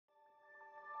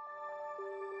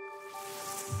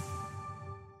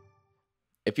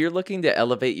If you're looking to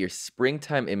elevate your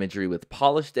springtime imagery with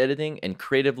polished editing and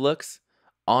creative looks,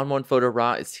 ON1 Photo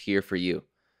RAW is here for you.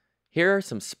 Here are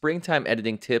some springtime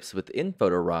editing tips within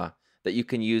Photo RAW that you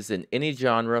can use in any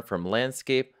genre from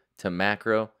landscape to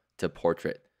macro to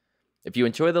portrait. If you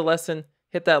enjoy the lesson,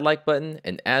 hit that like button,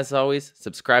 and as always,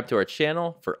 subscribe to our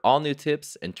channel for all new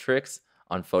tips and tricks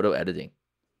on photo editing.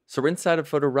 So we're inside of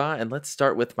Photo RAW, and let's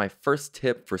start with my first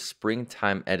tip for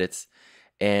springtime edits.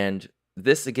 And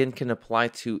this again can apply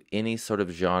to any sort of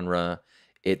genre.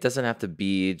 It doesn't have to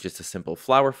be just a simple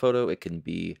flower photo. It can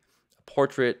be a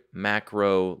portrait,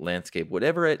 macro, landscape,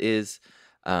 whatever it is.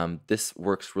 This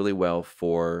works really well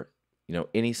for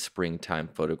any springtime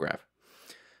photograph.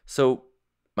 So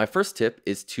my first tip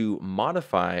is to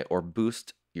modify or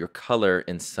boost your color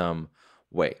in some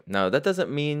way. Now that doesn't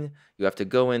mean you have to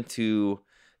go into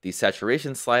the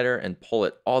saturation slider and pull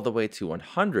it all the way to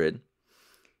 100.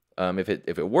 If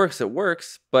it works, it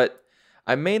works. But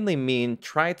I mainly mean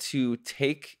try to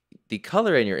take the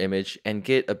color in your image and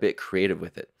get a bit creative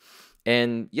with it.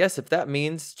 And yes, if that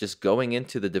means just going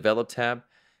into the Develop tab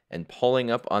and pulling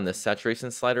up on the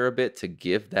saturation slider a bit to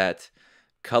give that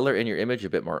color in your image a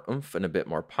bit more oomph and a bit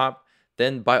more pop,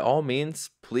 then by all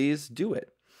means, please do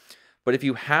it. But if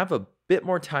you have a bit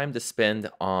more time to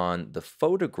spend on the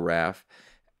photograph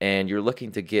and you're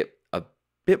looking to get a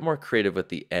bit more creative with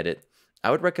the edit, I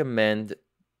would recommend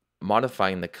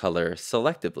modifying the color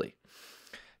selectively.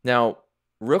 Now,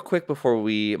 real quick before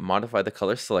we modify the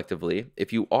color selectively,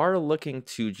 if you are looking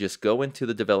to just go into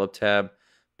the Develop tab,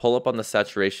 pull up on the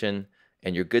saturation,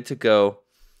 and you're good to go,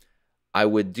 I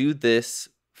would do this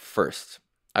first.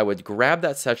 I would grab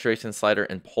that saturation slider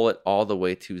and pull it all the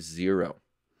way to 0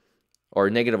 or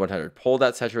 -100. Pull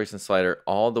that saturation slider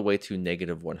all the way to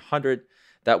 -100.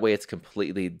 That way it's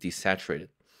completely desaturated.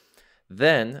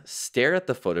 Then stare at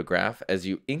the photograph as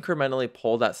you incrementally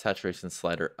pull that saturation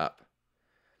slider up.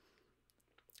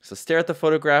 So stare at the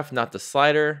photograph, not the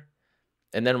slider.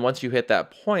 And then once you hit that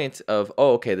point of,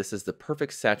 oh, okay, this is the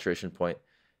perfect saturation point,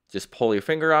 just pull your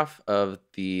finger off of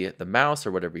the mouse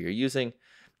or whatever you're using.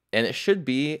 And it should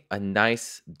be a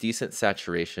nice, decent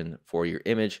saturation for your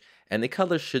image. And the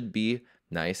color should be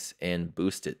nice and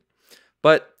boosted.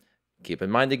 But keep in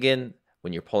mind again,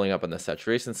 when you're pulling up on the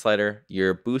saturation slider,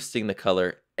 you're boosting the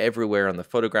color everywhere on the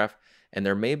photograph, and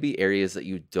there may be areas that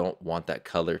you don't want that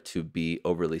color to be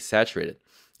overly saturated.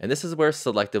 And this is where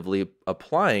selectively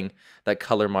applying that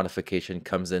color modification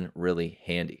comes in really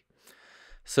handy.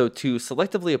 So to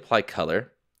selectively apply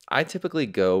color, I typically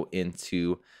go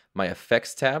into my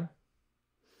Effects tab.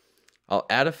 I'll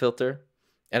add a filter,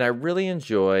 and I really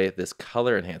enjoy this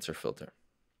Color Enhancer filter.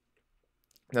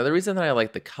 Now, the reason that I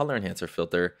like the Color Enhancer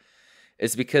filter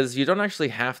is because you don't actually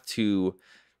have to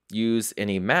use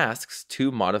any masks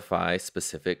to modify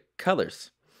specific colors.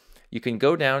 You can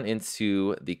go down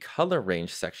into the color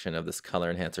range section of this Color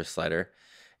Enhancer slider,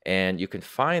 and you can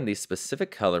find these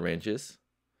specific color ranges,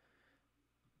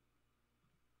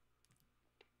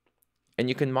 and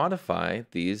you can modify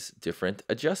these different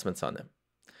adjustments on them.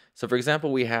 So for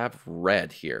example, we have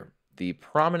red here, the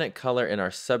prominent color in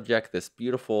our subject. This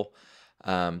beautiful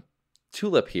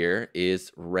tulip here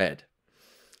is red.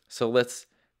 So let's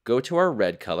go to our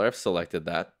red color. I've selected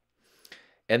that.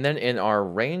 And then in our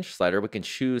range slider, we can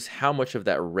choose how much of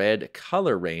that red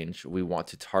color range we want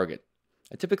to target.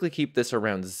 I typically keep this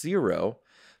around 0,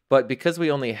 but because we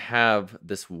only have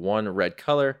this one red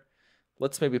color,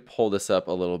 let's maybe pull this up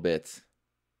a little bit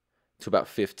to about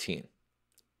 15.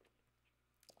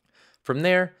 From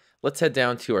there, let's head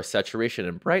down to our saturation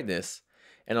and brightness,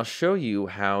 and I'll show you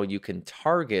how you can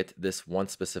target this one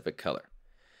specific color.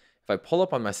 If I pull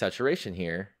up on my saturation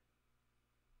here,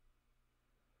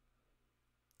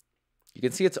 you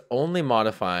can see it's only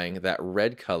modifying that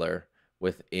red color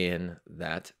within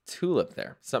that tulip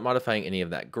there. It's not modifying any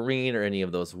of that green or any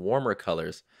of those warmer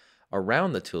colors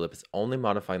around the tulip. It's only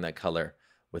modifying that color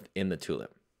within the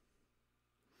tulip.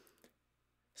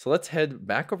 So let's head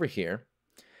back over here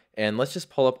and let's just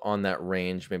pull up on that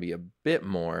range maybe a bit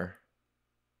more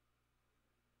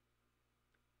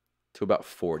to about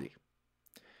 40.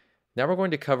 Now we're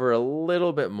going to cover a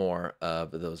little bit more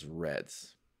of those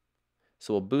reds.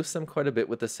 So we'll boost them quite a bit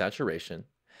with the saturation.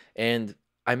 And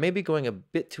I may be going a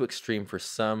bit too extreme for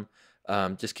some.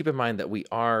 Just keep in mind that we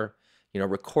are,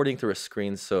 recording through a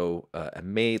screen, so it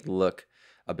may look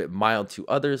a bit mild to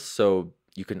others. So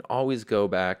you can always go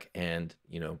back and,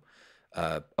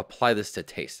 apply this to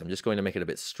taste. I'm just going to make it a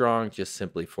bit strong, just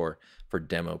simply for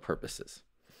demo purposes.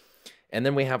 And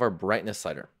then we have our brightness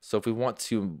slider. So if we want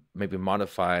to maybe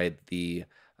modify the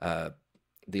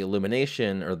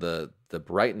illumination or the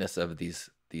brightness of these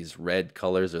red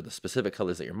colors or the specific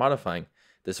colors that you're modifying,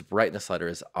 This brightness slider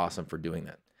is awesome for doing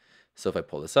that. So if I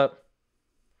pull this up,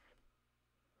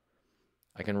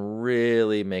 I can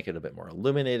really make it a bit more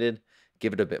illuminated,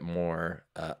 give it a bit more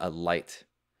a light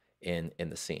in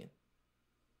the scene.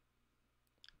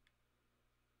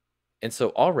 And so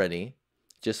already,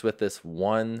 just with this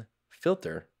one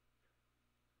filter,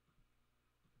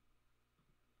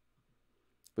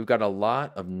 we've got a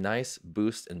lot of nice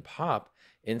boost and pop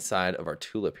inside of our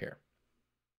tulip here.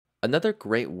 Another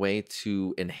great way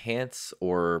to enhance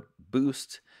or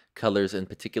boost colors in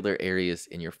particular areas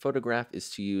in your photograph is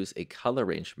to use a color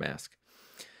range mask.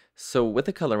 So with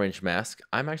a color range mask,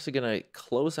 I'm actually going to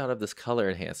close out of this color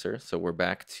enhancer. So we're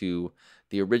back to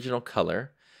the original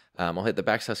color. I'll hit the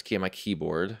backslash key on my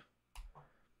keyboard.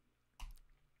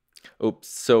 Oops.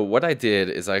 So what I did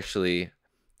is actually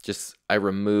I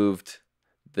removed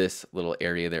this little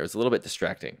area there. It was a little bit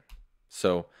distracting.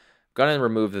 So I've gone and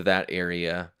removed that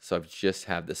area. So I've just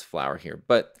have this flower here,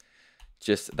 but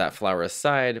just that flower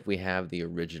aside, we have the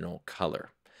original color.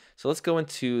 So let's go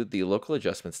into the local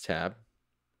adjustments tab.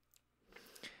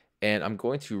 And I'm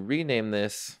going to rename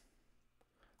this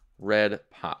Red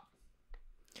Pop.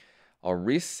 I'll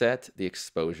reset the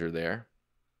exposure there.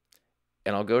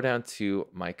 And I'll go down to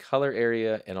my color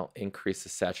area and I'll increase the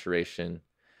saturation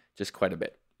just quite a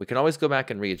bit. We can always go back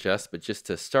and readjust, but just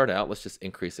to start out, let's just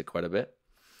increase it quite a bit.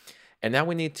 And now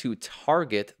we need to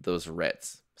target those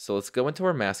reds. So let's go into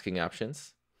our masking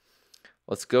options.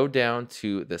 Let's go down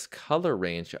to this color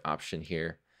range option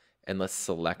here and let's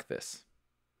select this.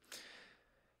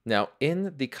 Now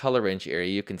in the color range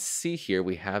area, you can see here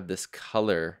we have this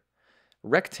color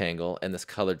rectangle and this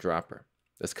color dropper.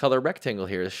 This color rectangle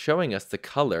here is showing us the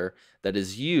color that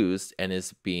is used and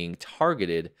is being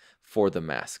targeted for the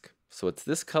mask. So it's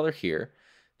this color here.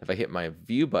 If I hit my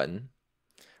view button,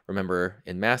 remember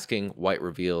in masking, white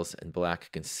reveals and black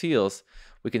conceals,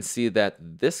 we can see that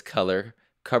this color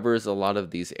covers a lot of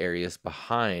these areas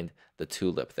behind the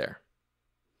tulip there.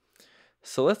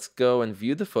 So let's go and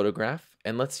view the photograph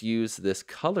and let's use this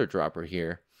color dropper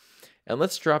here and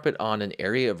let's drop it on an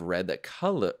area of red that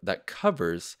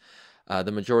covers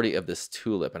the majority of this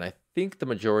tulip. And I think the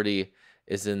majority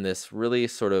is in this really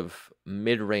sort of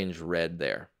mid-range red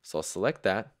there. So I'll select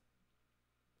that.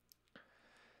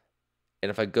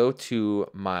 And if I go to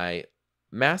my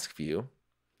mask view,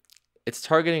 it's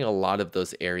targeting a lot of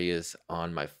those areas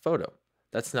on my photo.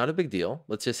 That's not a big deal.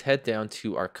 Let's just head down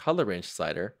to our color range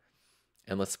slider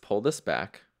and let's pull this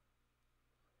back.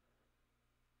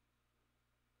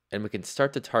 And we can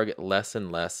start to target less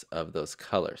and less of those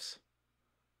colors.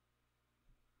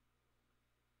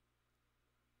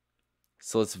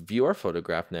 So let's view our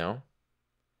photograph now.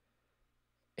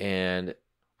 And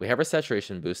we have our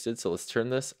saturation boosted, so let's turn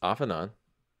this off and on.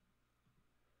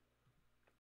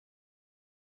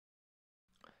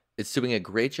 It's doing a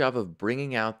great job of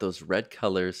bringing out those red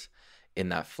colors in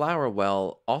that flower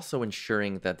while also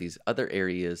ensuring that these other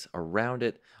areas around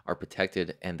it are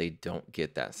protected and they don't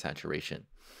get that saturation.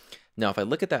 Now, if I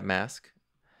look at that mask,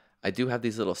 I do have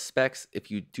these little specks. If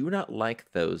you do not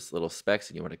like those little specks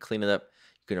and you want to clean it up,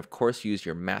 you can, of course, use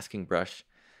your masking brush.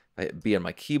 If I be on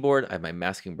my keyboard, I have my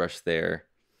masking brush there,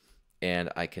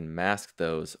 and I can mask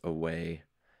those away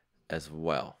as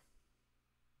well.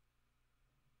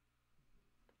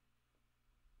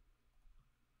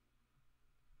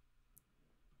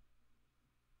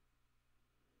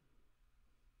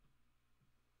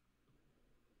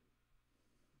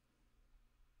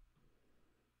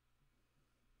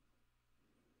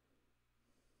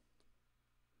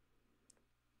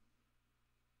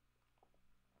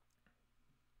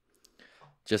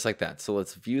 Just like that. So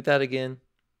let's view that again.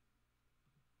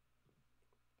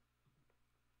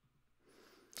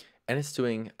 And it's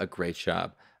doing a great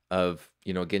job of,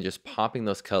 again, just popping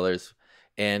those colors.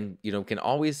 And, can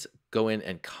always go in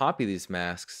and copy these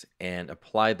masks and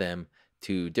apply them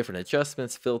to different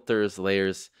adjustments, filters,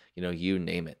 layers, you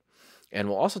name it. And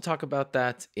we'll also talk about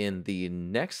that in the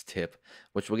next tip,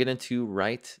 which we'll get into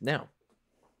right now.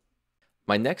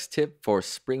 My next tip for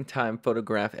springtime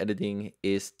photograph editing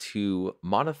is to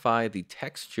modify the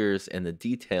textures and the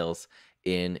details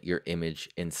in your image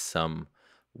in some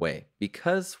way.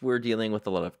 Because we're dealing with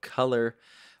a lot of color,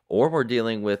 or we're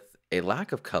dealing with a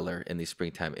lack of color in these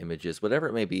springtime images, whatever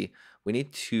it may be, we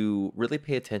need to really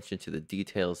pay attention to the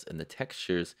details and the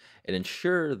textures and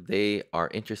ensure they are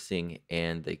interesting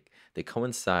and they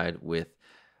coincide with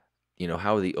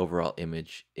how the overall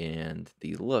image and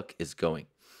the look is going.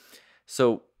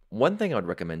 So one thing I would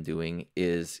recommend doing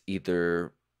is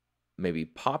either maybe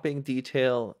popping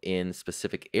detail in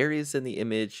specific areas in the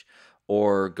image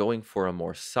or going for a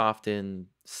more softened,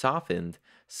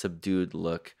 subdued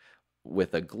look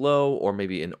with a glow or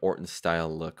maybe an Orton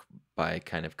style look by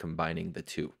kind of combining the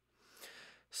two.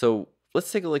 So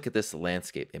let's take a look at this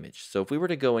landscape image. So if we were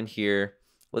to go in here,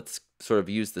 let's sort of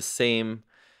use the same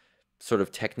sort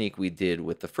of technique we did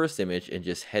with the first image and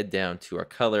just head down to our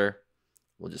color.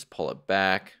 We'll just pull it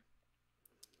back,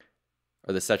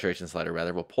 or the saturation slider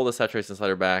rather. We'll pull the saturation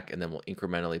slider back, and then we'll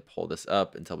incrementally pull this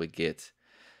up until we get,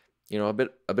 a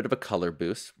bit of a color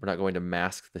boost. We're not going to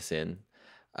mask this in,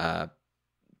 but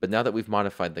now that we've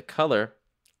modified the color,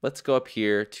 let's go up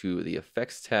here to the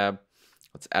effects tab.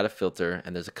 Let's add a filter,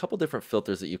 and there's a couple different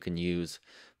filters that you can use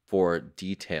for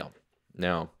detail.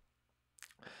 Now,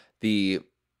 the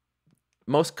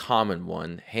most common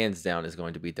one, hands down, is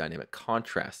going to be dynamic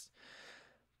contrast.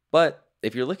 But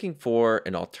if you're looking for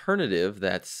an alternative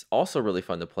that's also really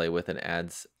fun to play with and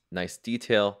adds nice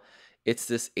detail, it's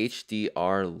this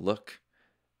HDR look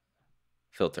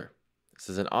filter. This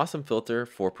is an awesome filter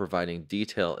for providing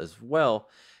detail as well.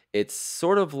 It's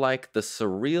sort of like the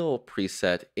surreal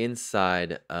preset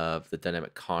inside of the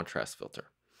dynamic contrast filter.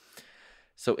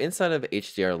 So inside of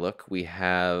HDR look, we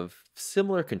have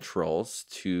similar controls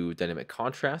to dynamic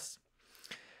contrast.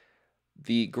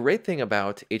 The great thing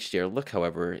about HDR look,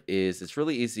 however, is it's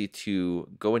really easy to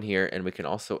go in here, and we can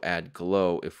also add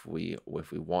glow if we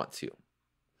want to.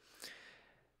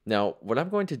 Now, what I'm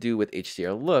going to do with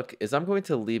HDR look is I'm going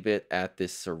to leave it at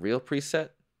this surreal preset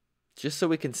just so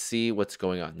we can see what's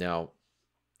going on. Now,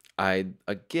 I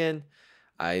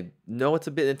know it's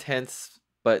a bit intense,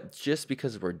 but just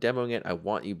because we're demoing it, I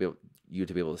want you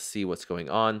to be able to see what's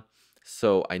going on.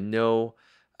 So I know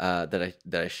that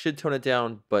I should tone it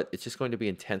down, but it's just going to be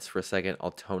intense for a second. I'll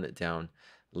tone it down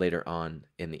later on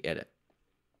in the edit.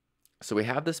 So we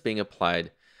have this being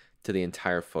applied to the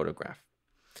entire photograph.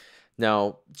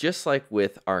 Now, just like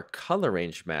with our color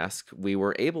range mask, we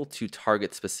were able to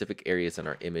target specific areas in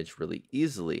our image really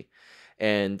easily.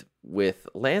 And with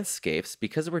landscapes,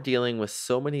 because we're dealing with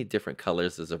so many different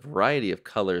colors, there's a variety of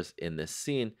colors in this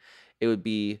scene, it would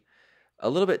be a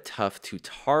little bit tough to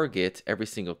target every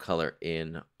single color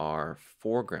in our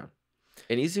foreground.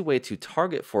 An easy way to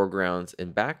target foregrounds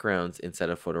and backgrounds inside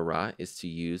of Photo RAW is to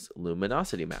use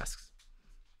luminosity masks.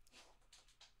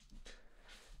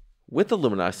 With the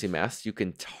luminosity mask, you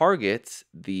can target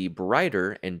the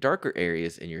brighter and darker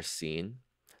areas in your scene,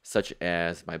 such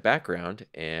as my background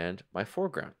and my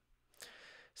foreground.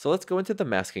 So let's go into the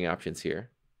masking options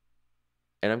here,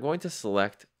 and I'm going to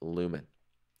select Lumen.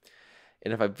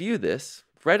 And if I view this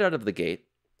right out of the gate,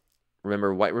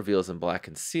 remember white reveals and black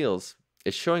conceals,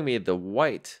 it's showing me the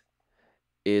white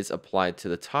is applied to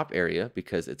the top area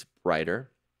because it's brighter.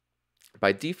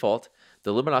 By default,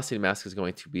 the luminosity mask is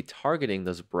going to be targeting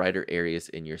those brighter areas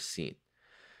in your scene.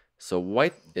 So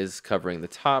white is covering the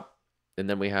top, and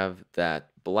then we have that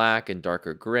black and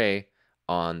darker gray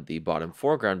on the bottom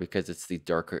foreground because it's the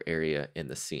darker area in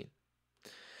the scene.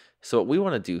 So what we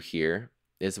want to do here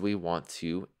is we want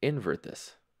to invert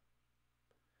this.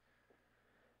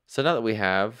 So now that we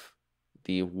have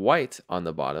the white on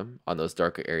the bottom on those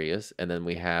darker areas, and then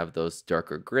we have those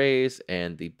darker grays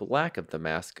and the black of the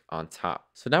mask on top.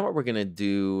 So now what we're going to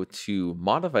do to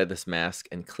modify this mask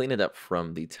and clean it up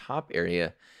from the top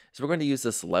area is we're going to use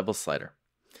this level slider.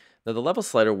 Now the level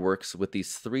slider works with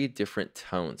these three different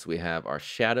tones. We have our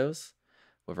shadows,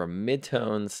 we have our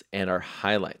midtones, and our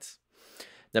highlights.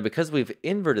 Now because we've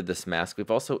inverted this mask, we've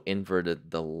also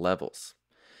inverted the levels.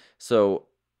 So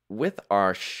with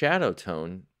our shadow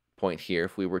tone point here,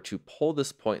 if we were to pull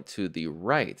this point to the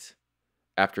right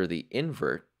after the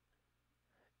invert,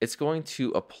 it's going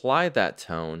to apply that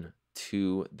tone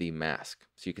to the mask.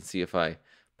 So you can see if I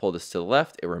pull this to the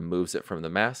left, it removes it from the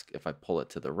mask. If I pull it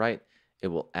to the right, it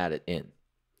will add it in.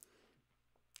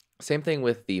 Same thing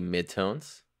with the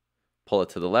midtones. Pull it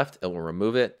to the left, it will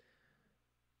remove it.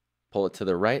 Pull it to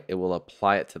the right, it will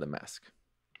apply it to the mask.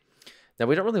 Now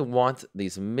we don't really want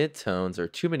these midtones or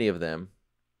too many of them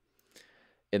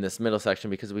in this middle section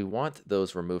because we want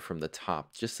those removed from the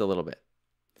top just a little bit.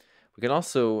 We can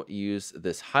also use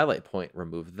this highlight point,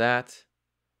 remove that.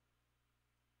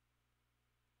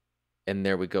 And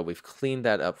there we go. We've cleaned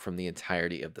that up from the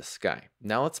entirety of the sky.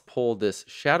 Now let's pull this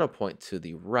shadow point to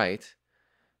the right.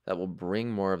 That will bring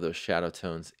more of those shadow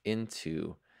tones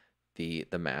into the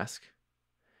mask.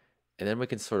 And then we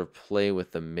can sort of play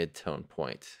with the mid-tone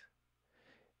point.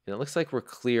 And it looks like we're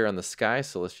clear on the sky,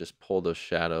 so let's just pull those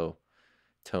shadow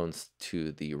tones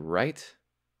to the right.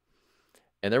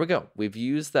 And there we go. We've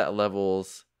used that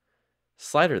levels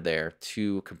slider there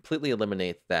to completely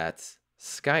eliminate that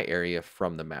sky area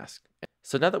from the mask.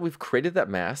 So now that we've created that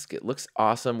mask, it looks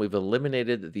awesome. We've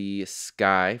eliminated the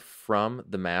sky from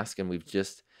the mask, and we've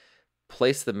just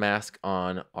place the mask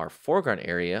on our foreground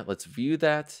area. Let's view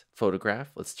that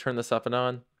photograph. Let's turn this up and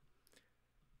on.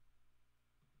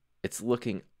 It's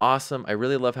looking awesome. I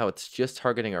really love how it's just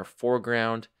targeting our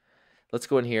foreground. Let's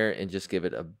go in here and just give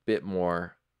it a bit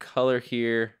more color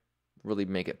here. Really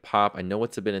make it pop. I know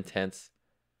it's a bit intense,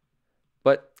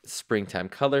 but springtime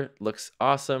color looks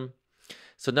awesome.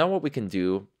 So now what we can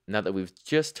do, now that we've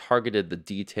just targeted the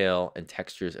detail and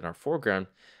textures in our foreground,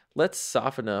 let's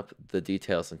soften up the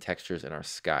details and textures in our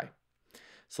sky.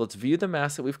 So let's view the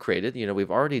mask that we've created. You know,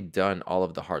 we've already done all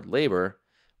of the hard labor.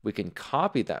 We can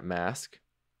copy that mask.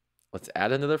 Let's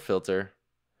add another filter.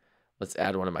 Let's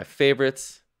add one of my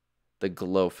favorites, the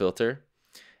glow filter.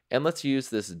 And let's use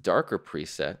this darker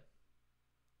preset.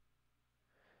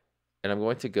 And I'm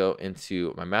going to go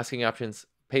into my masking options,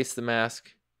 paste the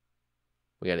mask.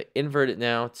 We got to invert it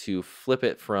now to flip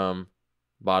it from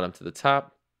bottom to the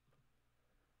top.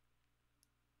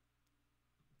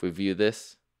 If we view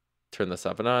this, turn this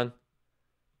up and on,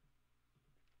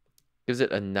 gives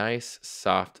it a nice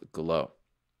soft glow.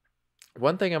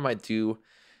 One thing I might do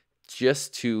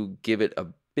just to give it a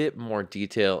bit more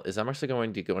detail is I'm actually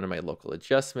going to go into my local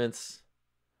adjustments.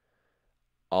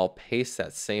 I'll paste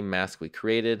that same mask we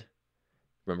created.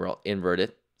 Remember, I'll invert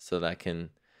it so that I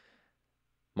can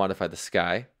modify the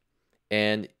sky.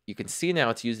 And you can see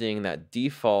now it's using that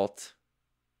default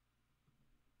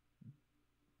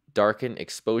darken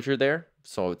exposure there.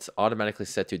 So it's automatically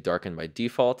set to darken by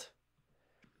default.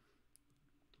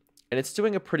 And it's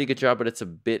doing a pretty good job, but it's a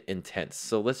bit intense.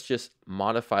 So let's just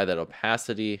modify that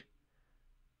opacity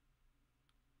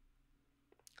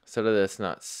so that it's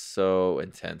not so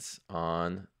intense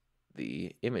on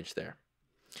the image there.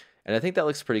 And I think that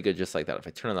looks pretty good just like that. If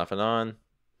I turn it off and on,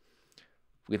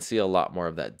 we can see a lot more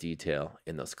of that detail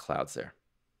in those clouds there.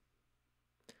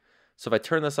 So if I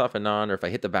turn this off and on, or if I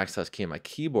hit the backslash key on my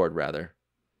keyboard rather,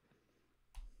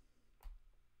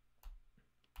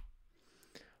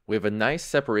 we have a nice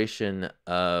separation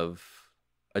of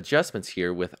adjustments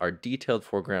here with our detailed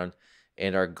foreground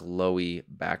and our glowy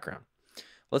background.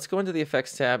 Let's go into the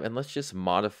effects tab and let's just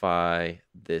modify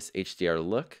this HDR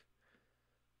look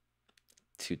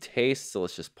to taste. So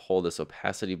let's just pull this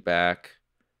opacity back.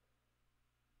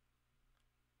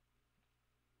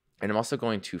 And I'm also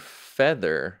going to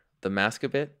feather the mask a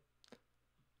bit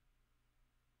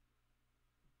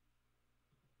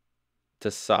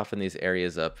to soften these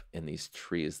areas up in these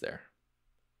trees there.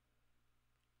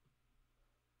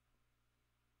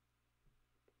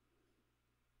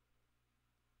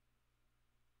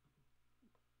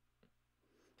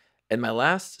 And my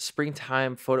last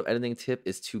springtime photo editing tip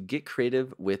is to get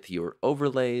creative with your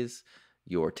overlays,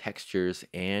 your textures,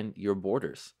 and your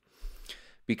borders.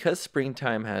 Because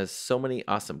springtime has so many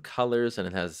awesome colors and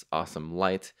it has awesome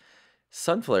light,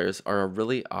 sun flares are a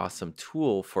really awesome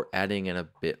tool for adding in a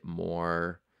bit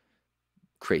more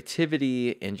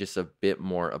creativity and just a bit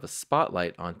more of a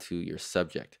spotlight onto your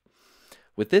subject.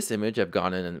 With this image, I've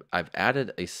gone in and I've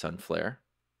added a sun flare.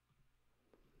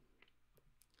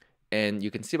 And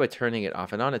you can see by turning it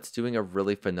off and on, it's doing a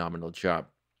really phenomenal job.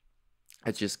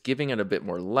 It's just giving it a bit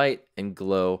more light and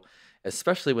glow,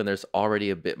 especially when there's already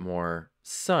a bit more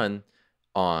sun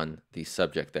on the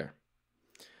subject there.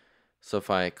 So if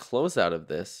I close out of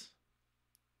this,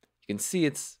 you can see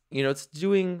it's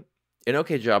doing an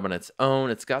okay job on its own.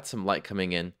 It's got some light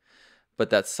coming in, but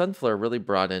that sun flare really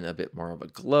brought in a bit more of a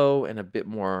glow and a bit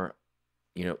more,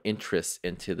 interest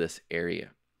into this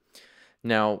area.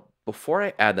 Now, before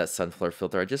I add that sun flare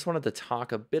filter, I just wanted to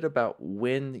talk a bit about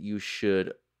when you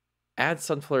should add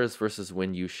sun flares versus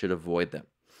when you should avoid them.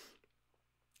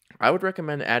 I would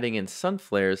recommend adding in sun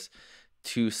flares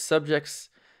to subjects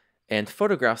and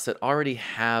photographs that already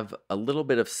have a little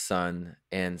bit of sun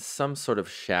and some sort of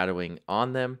shadowing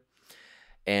on them.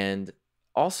 And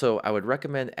also, I would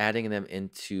recommend adding them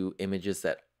into images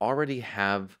that already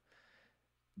have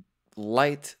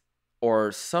light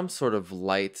or some sort of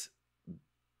light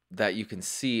that you can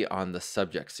see on the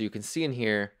subject. So you can see in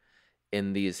here,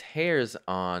 in these hairs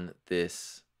on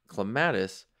this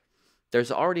clematis,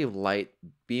 there's already light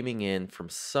beaming in from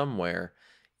somewhere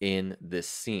in this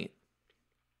scene.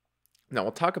 Now,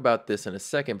 we'll talk about this in a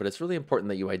second, but it's really important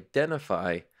that you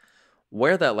identify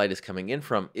where that light is coming in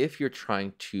from if you're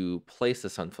trying to place the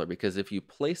sun flare, because if you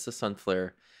place the sun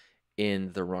flare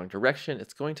in the wrong direction,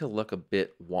 it's going to look a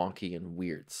bit wonky and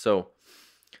weird. So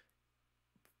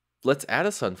let's add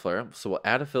a sun flare. So we'll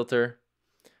add a filter.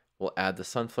 We'll add the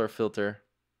sun flare filter.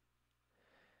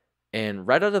 And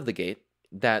right out of the gate,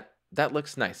 that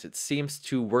looks nice. It seems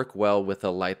to work well with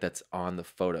the light that's on the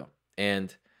photo.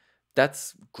 And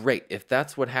that's great. If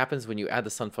that's what happens when you add the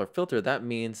sun flare filter, that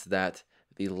means that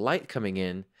the light coming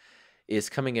in is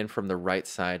coming in from the right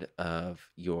side of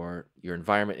your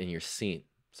environment and your scene.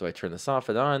 So I turn this off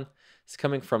and on. It's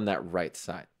coming from that right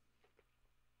side.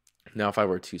 Now, if I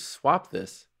were to swap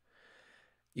this,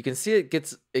 you can see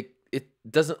it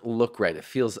doesn't look right. It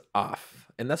feels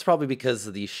off. And that's probably because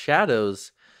the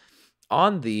shadows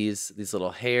on these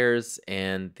little hairs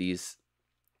and these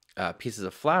pieces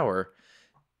of flour,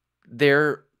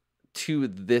 they're to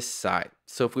this side.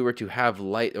 So if we were to have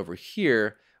light over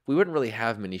here, we wouldn't really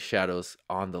have many shadows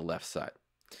on the left side.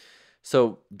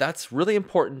 So that's really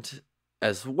important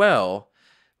as well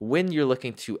when you're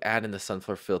looking to add in the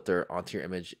sunflower filter onto your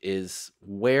image, is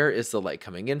where is the light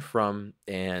coming in from,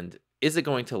 and is it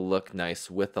going to look nice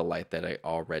with the light that I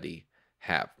already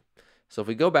have? So if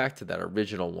we go back to that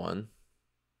original one,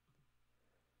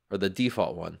 or the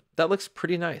default one, that looks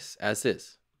pretty nice as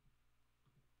is.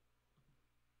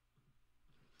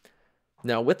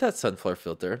 Now with that sunflower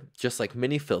filter, just like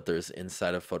many filters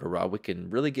inside of Photo RAW, we can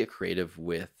really get creative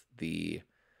with the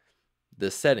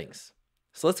settings.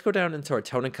 So let's go down into our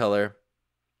tone and color.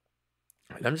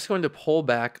 And I'm just going to pull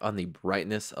back on the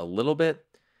brightness a little bit.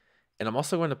 And I'm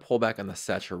also going to pull back on the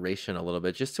saturation a little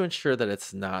bit, just to ensure that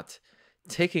it's not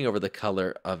taking over the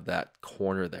color of that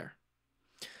corner there.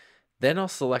 Then I'll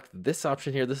select this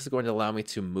option here. This is going to allow me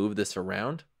to move this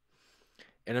around.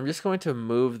 And I'm just going to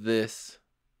move this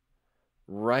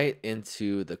right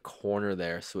into the corner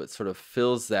there, so it sort of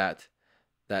fills that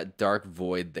dark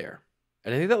void there.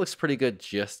 And I think that looks pretty good,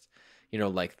 just,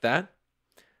 like that.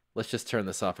 Let's just turn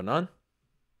this off and on.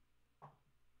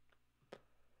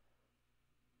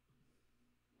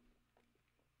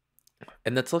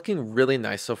 And that's looking really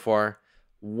nice so far.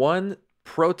 One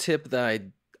pro tip that I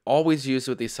always use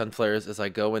with these sunflowers is I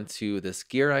go into this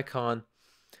gear icon.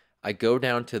 I go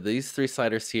down to these three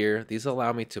sliders here. These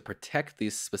allow me to protect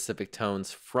these specific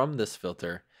tones from this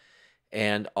filter.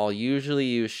 And I'll usually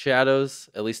use shadows,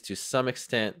 at least to some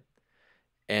extent,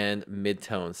 and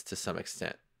midtones to some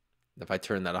extent. If I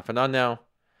turn that off and on now,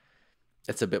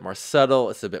 it's a bit more subtle,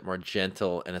 it's a bit more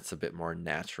gentle, and it's a bit more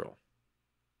natural.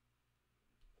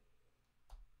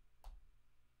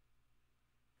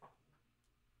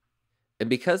 And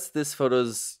because this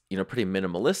photo's, pretty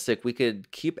minimalistic, we could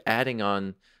keep adding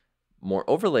on more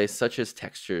overlays such as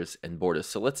textures and borders.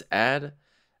 So let's add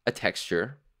a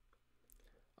texture.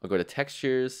 I'll go to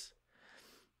textures,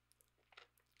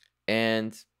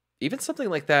 and even something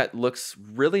like that looks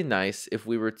really nice if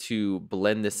we were to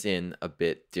blend this in a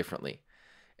bit differently.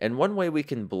 And one way we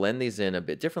can blend these in a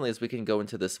bit differently is we can go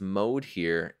into this mode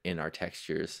here in our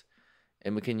textures,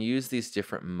 and we can use these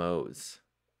different modes.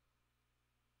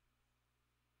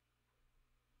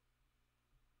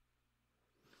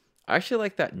 I actually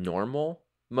like that normal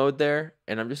mode there,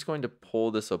 and I'm just going to pull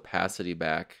this opacity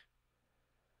back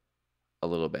a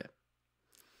little bit.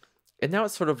 And now it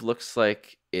sort of looks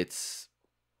like it's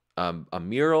a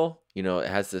mural. It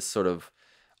has this sort of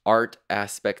art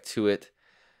aspect to it.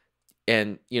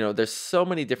 And, there's so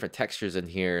many different textures in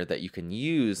here that you can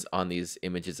use on these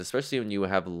images, especially when you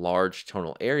have large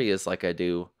tonal areas like I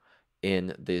do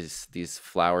in these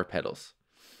flower petals.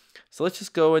 So let's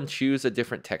just go and choose a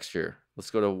different texture. Let's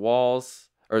go to walls,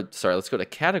 let's go to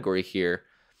category here,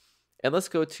 and let's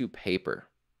go to paper.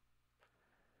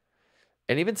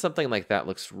 And even something like that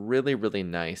looks really, really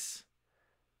nice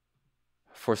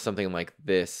for something like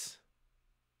this.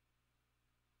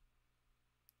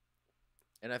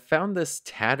 And I found this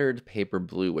tattered paper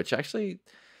blue, which actually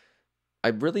I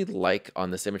really like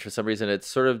on this image for some reason. It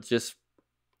sort of just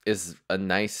is a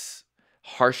nice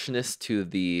harshness to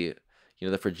the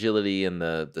the fragility and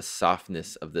the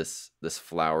softness of this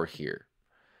flower here.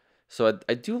 So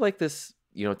I do like this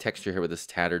texture here with this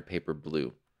tattered paper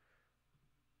blue.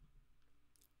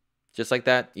 Just like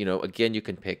that, again, you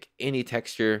can pick any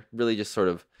texture, really just sort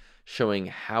of showing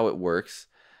how it works.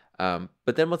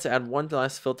 But then let's add one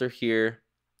last filter here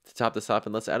to top this off,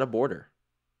 and let's add a border.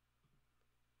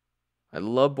 I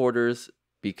love borders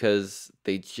because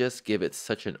they just give it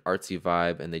such an artsy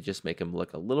vibe, and they just make them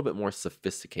look a little bit more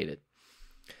sophisticated.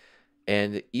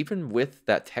 And even with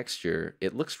that texture,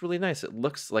 it looks really nice. It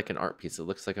looks like an art piece. It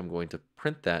looks like I'm going to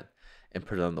print that and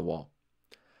put it on the wall.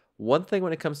 One thing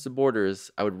when it comes to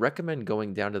borders, I would recommend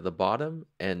going down to the bottom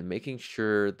and making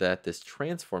sure that this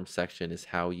transform section is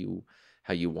how you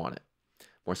want it.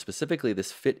 More specifically,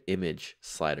 this fit image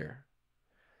slider.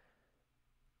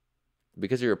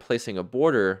 Because you're replacing a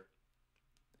border,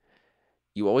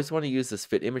 you always want to use this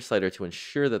fit image slider to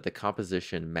ensure that the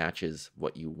composition matches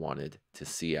what you wanted to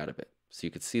see out of it. So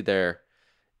you could see there,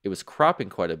 it was cropping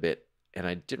quite a bit, and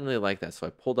I didn't really like that. So I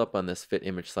pulled up on this fit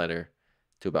image slider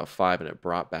to about 5, and it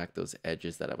brought back those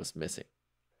edges that I was missing.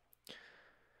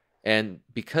 And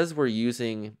because we're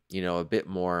using, a bit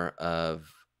more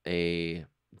of a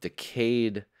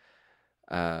decayed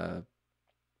uh,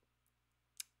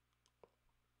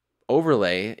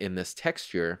 overlay in this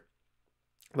texture,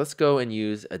 let's go and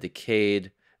use a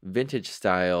decayed vintage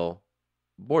style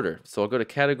border. So I'll go to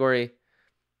category.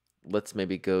 Let's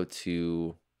maybe go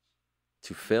to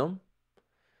film,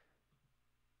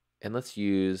 and let's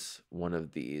use one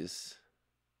of these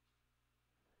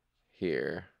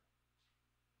here.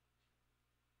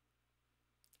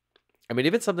 I mean,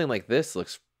 even something like this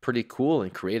looks pretty cool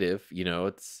and creative.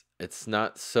 It's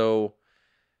not so,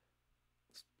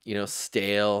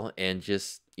 stale and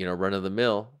just, run of the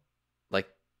mill like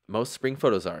most spring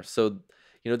photos are. So,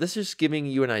 this is just giving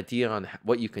you an idea on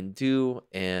what you can do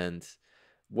and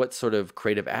what sort of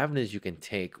creative avenues you can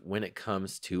take when it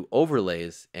comes to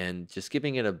overlays and just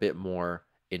giving it a bit more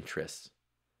interest.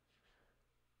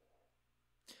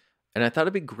 And I thought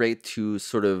it'd be great to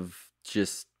sort of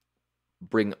just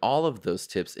bring all of those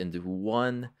tips into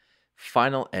one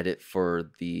final edit for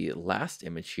the last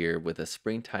image here with a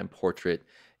springtime portrait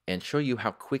and show you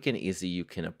how quick and easy you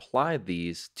can apply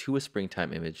these to a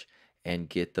springtime image and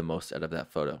get the most out of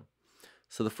that photo.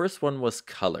 So the first one was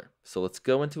color. So let's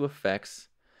go into effects.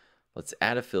 Let's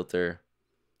add a filter.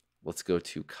 Let's go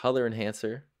to color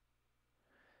enhancer.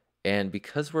 And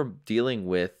because we're dealing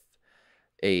with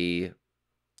a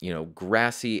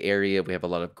grassy area, we have a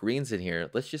lot of greens in here,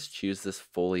 let's just choose this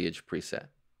foliage preset.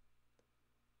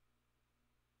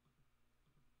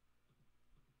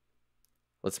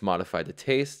 Let's modify the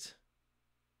taste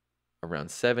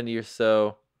around 70 or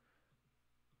so.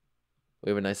 We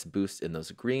have a nice boost in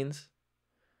those greens.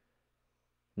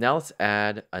 Now let's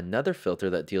add another filter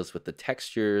that deals with the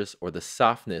textures or the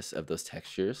softness of those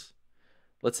textures.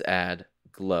 Let's add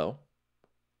glow.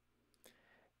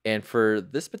 And for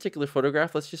this particular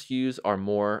photograph, let's just use our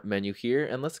more menu here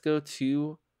and let's go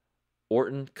to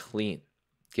Orton Clean.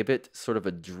 Give it sort of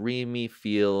a dreamy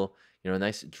feel, a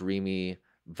nice dreamy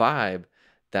vibe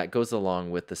that goes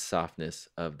along with the softness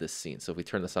of this scene. So if we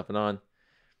turn this up and on,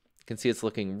 you can see it's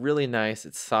looking really nice.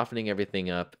 It's softening everything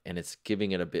up and it's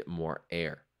giving it a bit more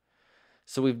air.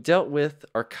 So we've dealt with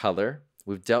our color.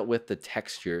 We've dealt with the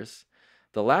textures.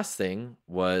 The last thing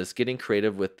was getting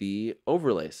creative with the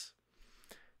overlays.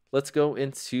 Let's go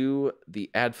into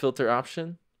the add filter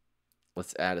option.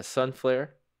 Let's add a sun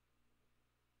flare.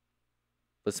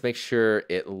 Let's make sure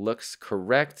it looks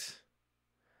correct.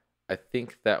 I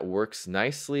think that works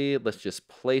nicely. Let's just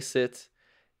place it.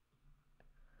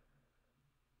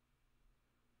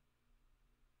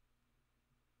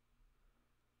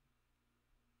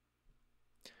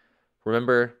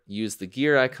 Remember, use the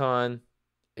gear icon.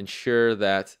 Ensure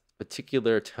that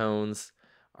particular tones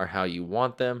are how you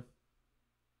want them.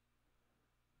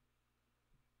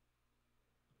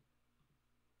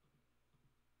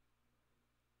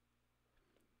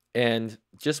 And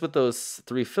just with those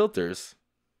 3 filters,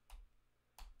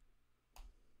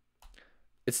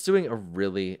 it's doing a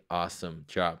really awesome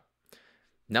job.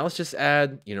 Now let's just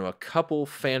add, a couple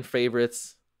fan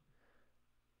favorites.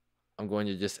 I'm going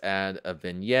to just add a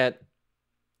vignette.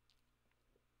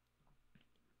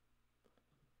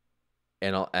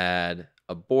 And I'll add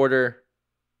a border.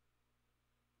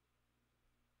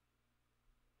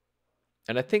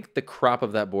 And I think the crop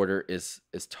of that border is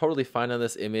totally fine on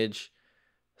this image.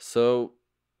 So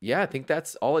yeah, I think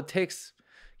that's all it takes.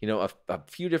 A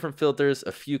few different filters,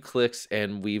 a few clicks,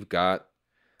 and we've got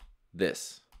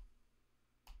this.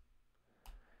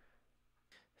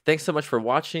 Thanks so much for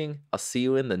watching. I'll see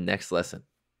you in the next lesson.